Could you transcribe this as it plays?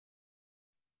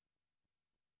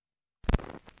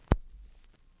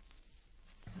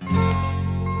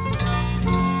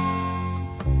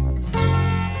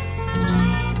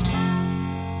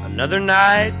Another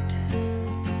night,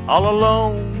 all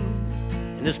alone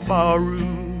in this bar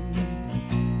room.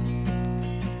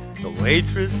 The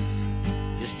waitress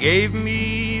just gave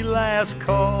me last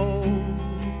call.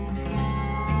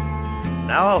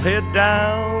 Now I'll head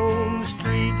down the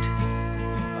street,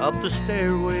 up the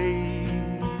stairway,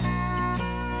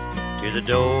 to the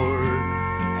door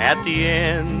at the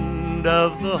end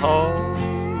of the hall.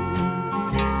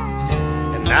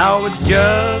 And now it's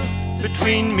just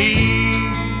between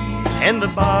me and the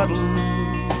bottle.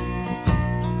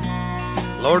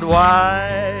 Lord,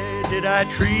 why did I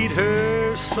treat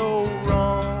her so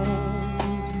wrong?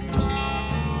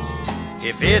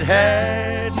 If it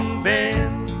hadn't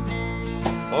been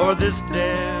for this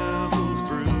devil's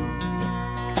brew,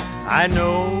 I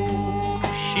know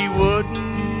she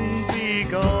wouldn't be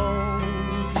gone.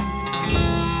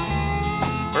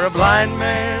 For a blind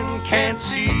man can't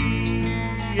see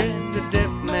and a deaf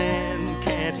man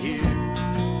can't hear,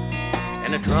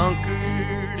 and a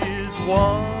drunkard is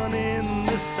one in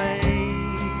the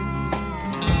same.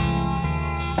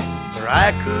 For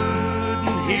I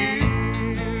couldn't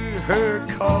hear her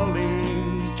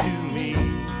calling to me,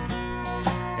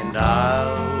 and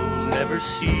I'll never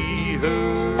see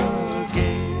her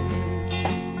again.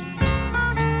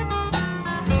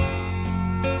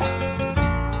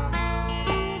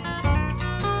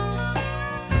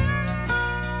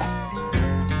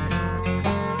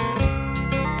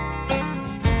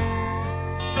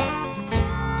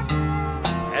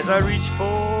 As I reach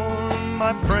for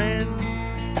my friend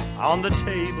on the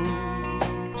table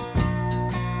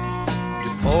to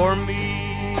pour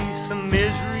me some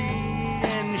misery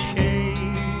and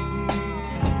shame,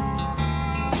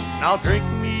 and I'll drink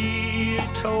me a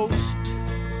toast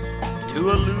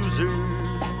to a loser,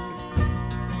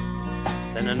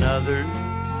 then another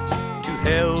to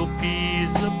help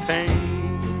ease the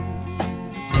pain.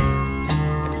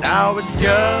 And now it's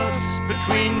just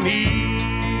between me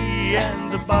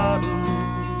and the bottle.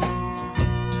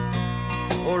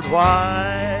 Lord,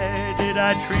 why did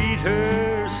I treat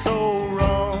her so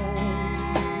wrong?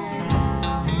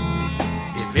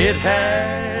 If it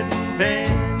hadn't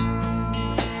been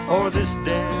for this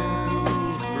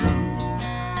devil's brew,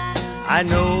 I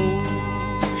know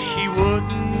she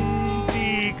wouldn't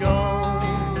be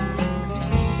gone.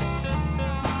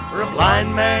 For a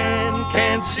blind man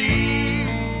can't see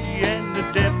and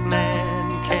a deaf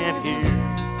man can't hear,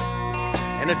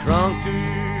 and a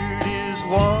drunkard is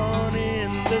one in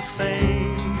the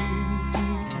same.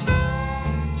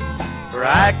 For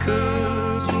I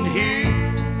couldn't hear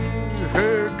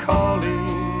her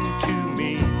calling to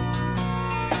me,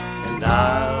 and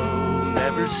I'll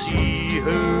never see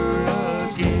her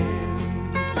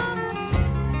again.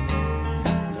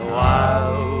 No,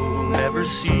 I'll never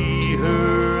see